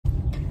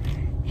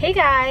Hey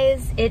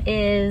guys, it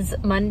is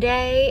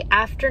Monday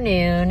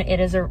afternoon. It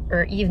is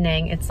or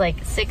evening. It's like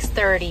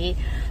 6:30.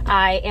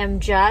 I am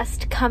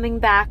just coming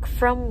back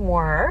from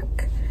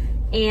work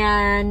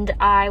and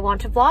I want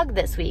to vlog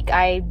this week.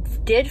 I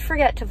did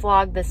forget to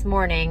vlog this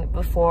morning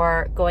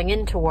before going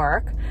into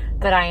work,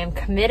 but I am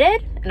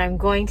committed and I'm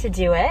going to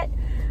do it.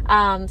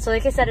 So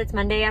like I said, it's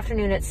Monday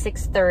afternoon at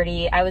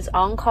 6:30. I was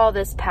on call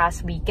this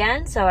past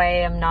weekend, so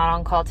I am not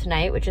on call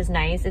tonight, which is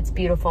nice. It's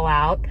beautiful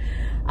out.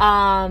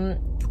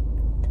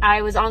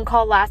 I was on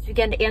call last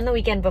weekend and the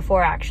weekend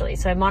before, actually.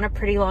 So I'm on a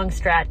pretty long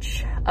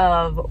stretch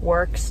of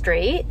work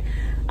straight.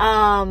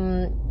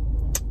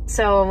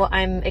 So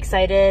I'm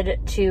excited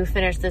to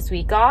finish this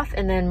week off,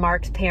 and then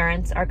Mark's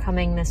parents are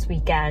coming this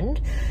weekend.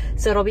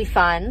 So it'll be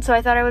fun. So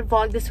I thought I would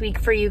vlog this week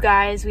for you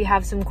guys. We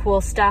have some cool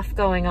stuff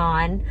going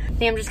on. I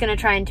think I'm just gonna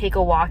try and take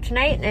a walk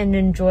tonight and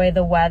enjoy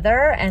the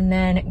weather and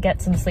then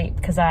get some sleep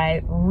because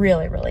I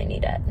really, really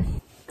need it.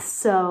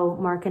 So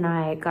Mark and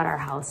I got our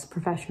house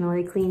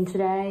professionally cleaned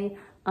today.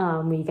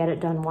 We get it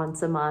done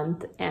once a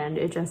month and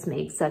it just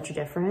makes such a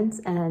difference,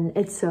 and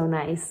it's so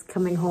nice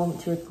coming home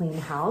to a clean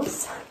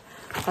house.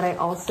 But I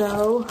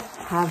also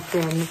have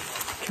been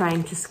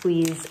trying to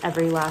squeeze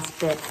every last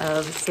bit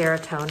of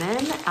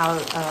serotonin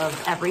out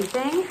of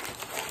everything.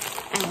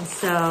 And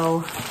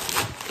so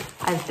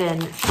I've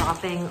been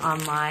shopping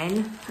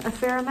online a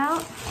fair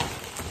amount.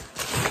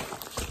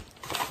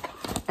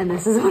 And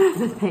this is one of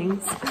the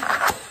things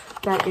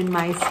that in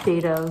my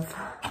state of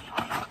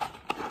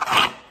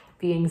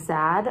being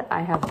sad,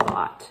 I have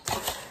bought.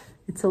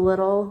 It's a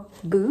little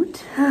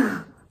boot.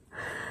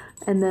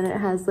 And then it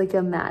has like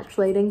a match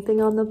lighting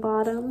thing on the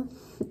bottom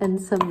and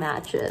some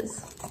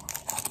matches.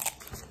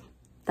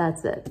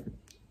 That's it.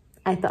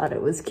 I thought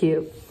it was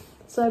cute.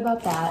 So I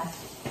bought that.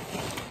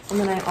 And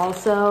then I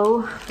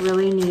also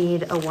really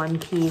need a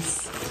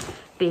one-piece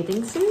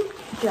bathing suit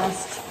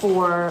just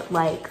for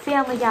like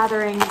family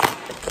gatherings,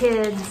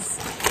 kids,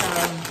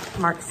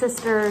 Mark's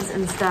sisters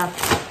and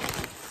stuff.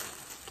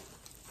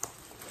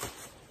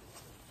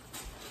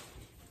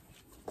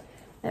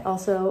 I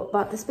also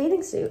bought this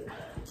bathing suit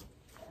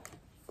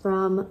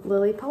from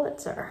Lily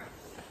Pulitzer.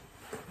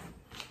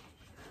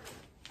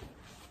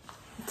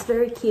 It's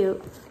very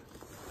cute.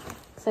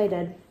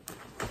 Excited.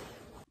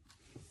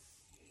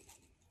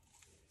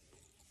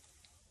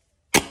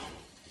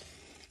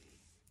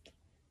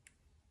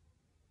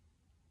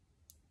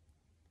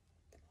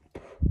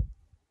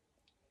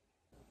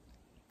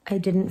 I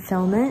didn't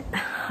film it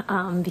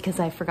because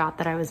I forgot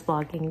that I was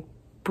vlogging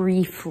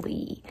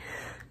briefly.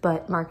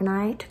 But Mark and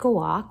I took a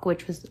walk,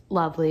 which was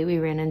lovely. We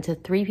ran into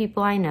 3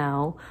 people I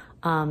know,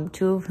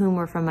 2 of whom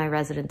were from my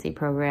residency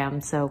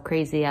program. So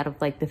crazy, out of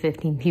like the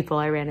 15 people,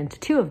 I ran into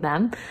 2 of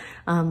them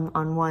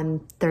on one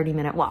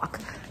 30-minute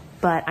walk.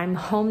 But I'm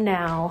home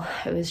now.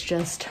 I was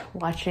just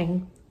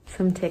watching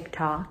some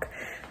TikTok,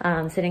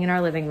 sitting in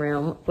our living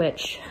room,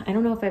 which I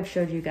don't know if I've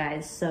showed you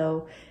guys.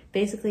 So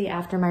basically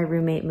after my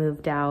roommate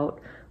moved out,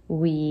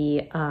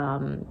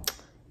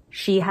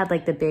 she had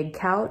like the big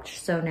couch.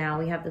 So now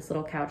we have this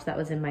little couch that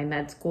was in my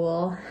med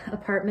school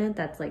apartment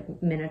that's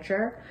like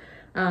miniature,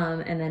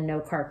 and then no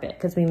carpet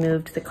because we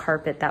moved the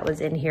carpet that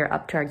was in here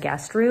up to our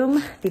guest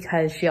room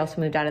because she also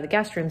moved out of the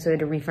guest room. So we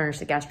had to refurnish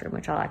the guest room,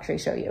 which I'll actually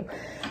show you.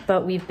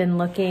 But we've been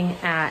looking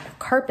at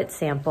carpet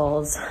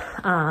samples.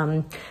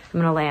 I'm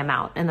gonna lay them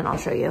out and then I'll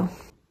show you.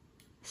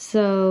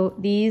 So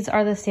these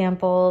are the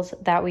samples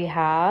that we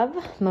have.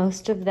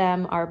 Most of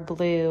them are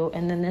blue,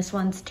 and then this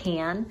one's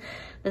tan.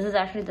 This is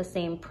actually the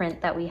same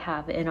print that we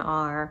have in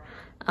our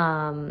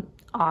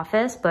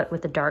office, but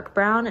with the dark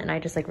brown, and I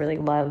just like really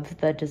love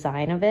the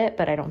design of it,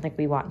 but I don't think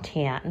we want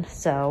tan.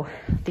 So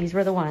these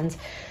were the ones.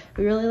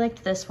 We really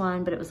liked this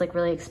one, but it was like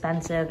really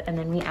expensive. And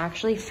then we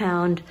actually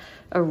found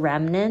a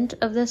remnant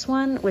of this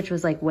one, which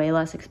was like way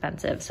less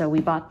expensive. So we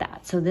bought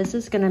that. So this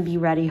is gonna be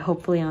ready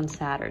hopefully on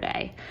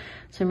Saturday.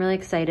 So I'm really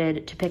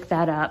excited to pick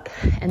that up.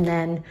 And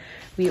then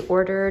we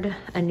ordered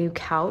a new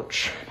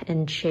couch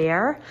and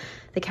chair.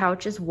 The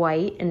couch is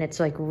white and it's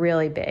like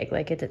really big,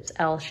 like it's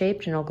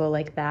L-shaped and it'll go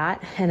like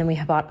that. And then we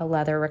have bought a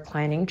leather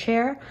reclining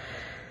chair.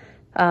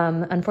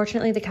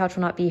 Unfortunately, the couch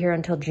will not be here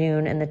until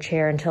June and the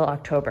chair until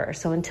October.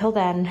 So until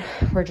then,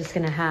 we're just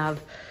gonna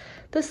have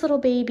this little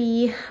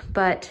baby,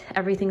 but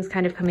everything's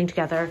kind of coming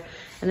together.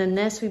 And then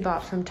this we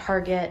bought from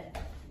Target.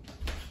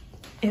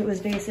 It was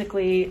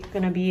basically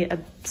gonna be a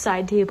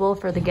side table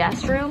for the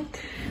guest room,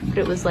 but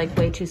it was like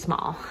way too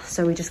small.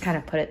 So we just kind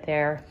of put it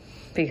there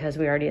because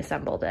we already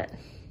assembled it.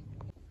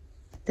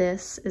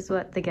 This is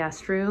what the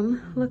guest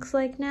room looks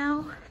like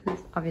now.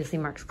 Obviously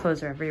Mark's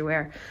clothes are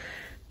everywhere,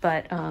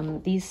 but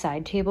these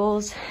side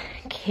tables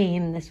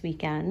came this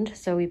weekend.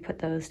 So we put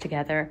those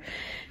together,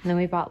 and then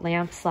we bought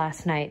lamps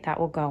last night that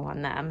will go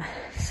on them.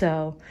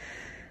 So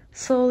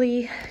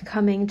slowly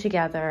coming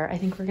together. I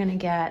think we're gonna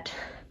get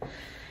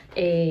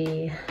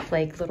a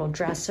like little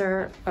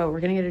dresser. Oh, we're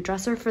gonna get a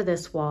dresser for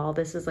this wall.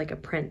 This is like a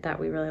print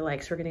that we really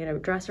like. So we're gonna get a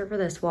dresser for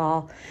this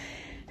wall.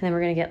 And then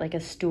we're gonna get like a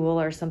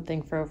stool or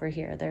something for over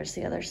here. There's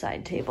the other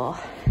side table.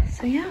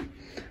 So yeah.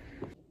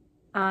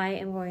 I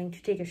am going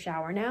to take a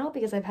shower now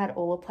because I've had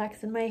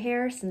Olaplex in my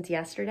hair since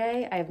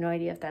yesterday. I have no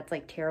idea if that's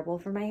like terrible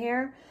for my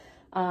hair,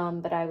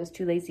 but I was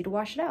too lazy to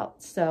wash it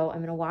out. So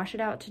I'm gonna wash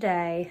it out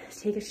today,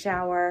 take a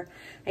shower.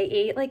 I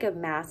ate like a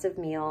massive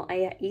meal.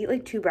 I eat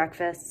like 2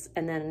 breakfasts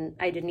and then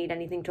I didn't eat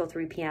anything till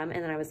 3 p.m.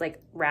 and then I was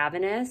like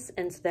ravenous.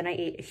 And so then I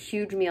ate a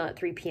huge meal at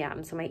 3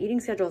 p.m. So my eating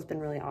schedule has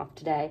been really off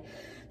today,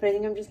 but I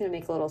think I'm just gonna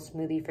make a little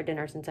smoothie for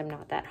dinner since I'm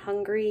not that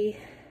hungry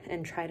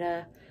and try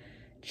to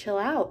chill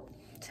out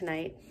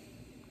tonight.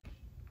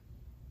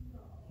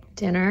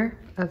 Dinner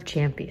of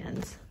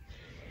champions.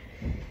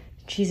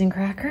 Cheese and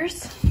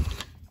crackers.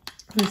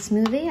 In the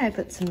smoothie, I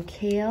put some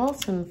kale,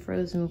 some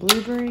frozen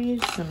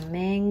blueberries, some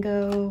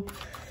mango,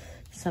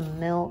 some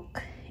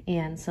milk,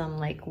 and some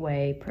like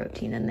whey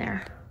protein in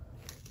there.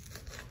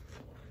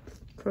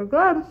 So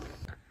good.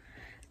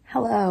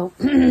 Hello.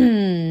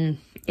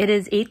 It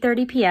is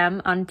 8:30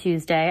 p.m. on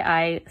Tuesday.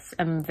 I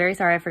am very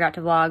sorry I forgot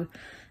to vlog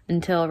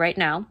until right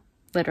now,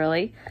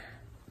 literally.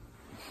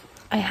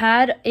 I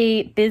had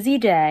a busy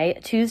day.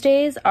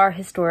 Tuesdays are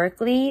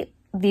historically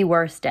the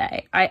worst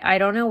day. I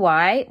don't know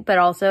why, but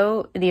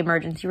also the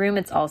emergency room,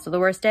 it's also the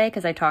worst day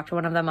because I talked to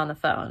one of them on the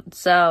phone.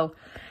 So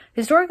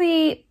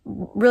historically,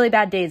 really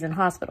bad days in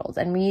hospitals,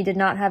 and we did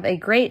not have a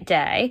great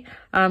day.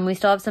 We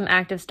still have some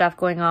active stuff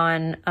going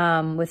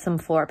on with some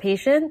floor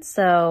patients,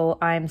 so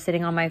I'm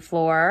sitting on my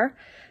floor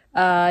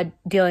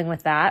dealing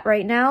with that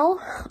right now.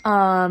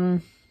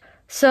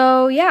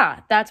 So yeah,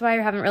 that's why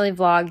I haven't really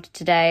vlogged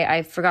today.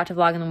 I forgot to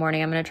vlog in the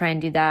morning. I'm going to try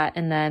and do that.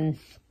 And then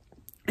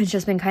it's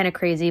just been kind of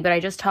crazy, but I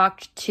just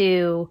talked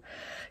to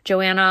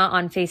Joanna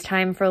on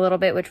FaceTime for a little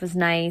bit, which was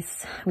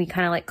nice. We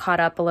kind of like caught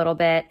up a little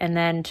bit. And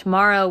then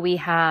tomorrow we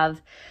have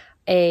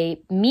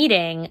a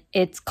meeting.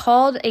 It's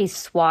called a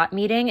SWOT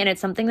meeting, and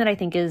it's something that I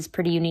think is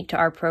pretty unique to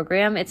our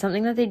program. It's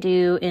something that they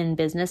do in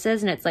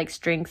businesses, and it's like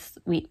strengths,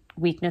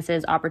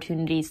 weaknesses,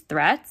 opportunities,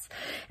 threats.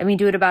 And we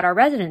do it about our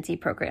residency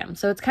program.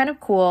 So it's kind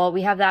of cool.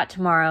 We have that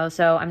tomorrow.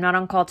 So I'm not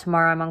on call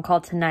tomorrow. I'm on call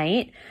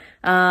tonight.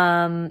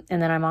 And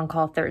then I'm on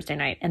call Thursday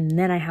night. And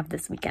then I have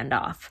this weekend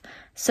off.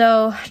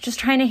 So just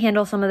trying to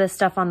handle some of this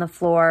stuff on the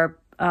floor.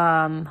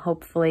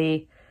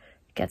 Hopefully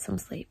get some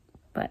sleep.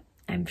 But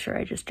I'm sure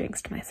I just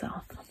jinxed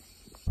myself.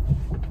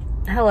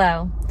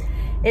 Hello.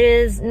 It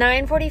is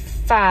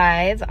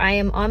 9:45. I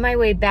am on my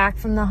way back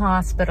from the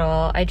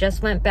hospital. I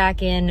just went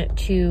back in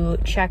to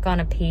check on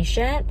a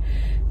patient.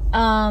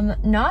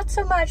 Not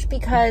so much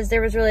because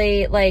there was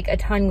really like a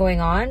ton going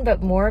on,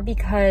 but more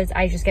because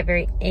I just get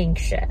very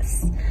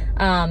anxious.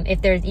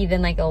 If there's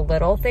even like a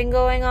little thing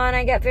going on,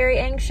 I get very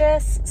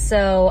anxious.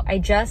 So I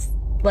just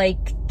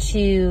like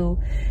to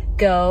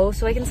go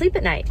so I can sleep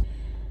at night.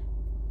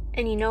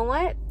 And you know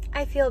what?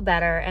 I feel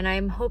better, and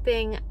I'm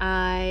hoping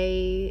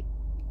I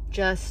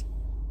just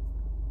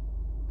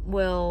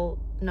will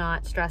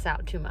not stress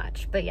out too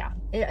much. But yeah,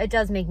 it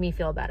does make me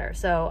feel better.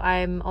 So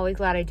I'm always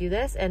glad I do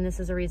this, and this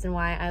is a reason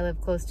why I live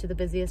close to the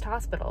busiest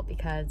hospital,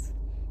 because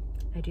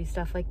I do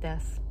stuff like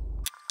this.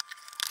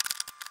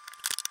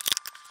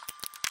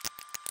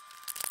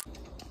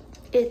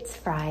 It's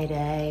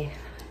Friday.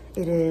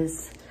 It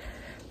is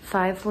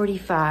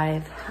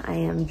 5:45. I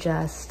am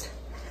just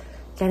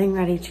getting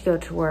ready to go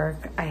to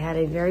work. I had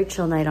a very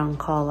chill night on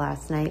call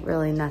last night.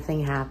 Really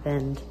nothing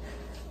happened.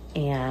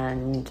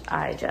 And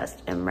I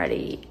just am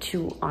ready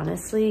to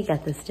honestly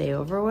get this day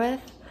over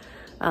with.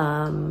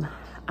 I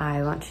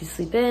want to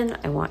sleep in.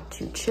 I want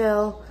to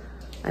chill.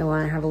 I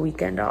want to have a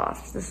weekend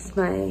off. This is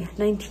my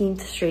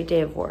 19th straight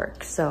day of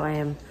work. So I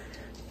am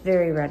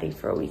very ready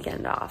for a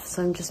weekend off.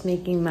 So I'm just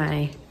making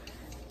my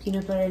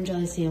peanut butter and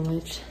jelly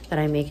sandwich that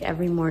I make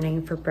every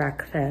morning for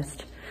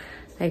breakfast.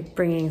 I'm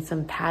bringing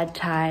some pad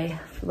thai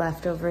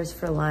leftovers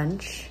for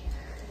lunch.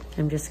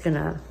 I'm just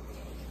gonna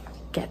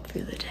get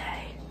through the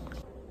day.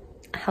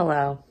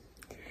 Hello,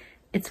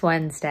 it's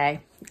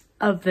Wednesday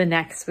of the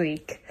next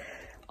week.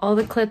 All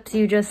the clips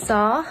you just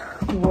saw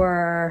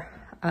were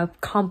a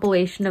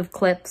compilation of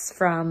clips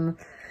from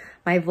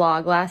my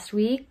vlog last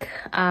week.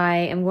 I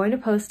am going to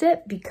post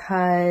it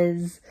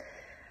because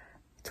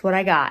it's what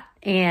I got.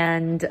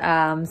 And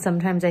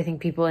sometimes I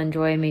think people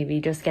enjoy maybe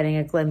just getting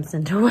a glimpse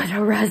into what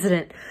a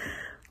resident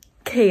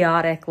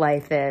chaotic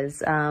life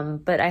is.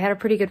 But I had a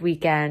pretty good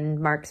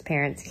weekend. Mark's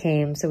parents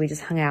came, so we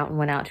just hung out and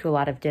went out to a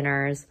lot of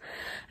dinners.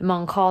 I'm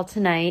on call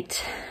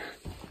tonight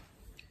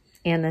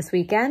and this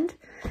weekend,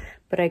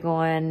 but I go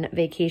on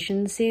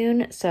vacation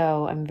soon,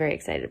 so I'm very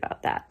excited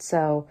about that.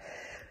 So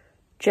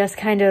just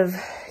kind of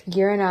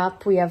gearing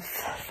up. We have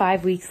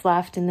 5 weeks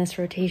left in this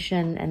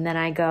rotation, and then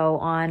I go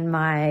on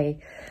my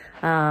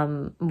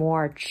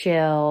more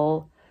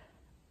chill,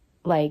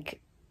 like,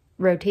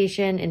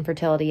 rotation,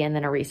 infertility, and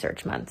then a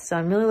research month. So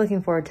I'm really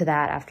looking forward to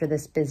that after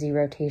this busy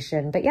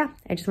rotation. But yeah,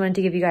 I just wanted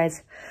to give you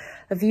guys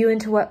a view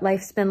into what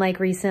life's been like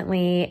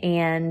recently,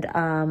 and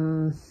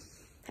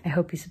I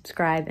hope you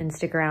subscribe and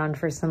stick around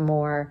for some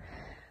more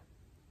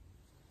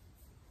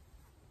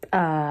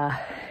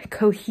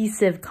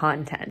cohesive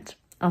content.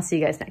 I'll see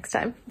you guys next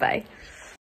time. Bye.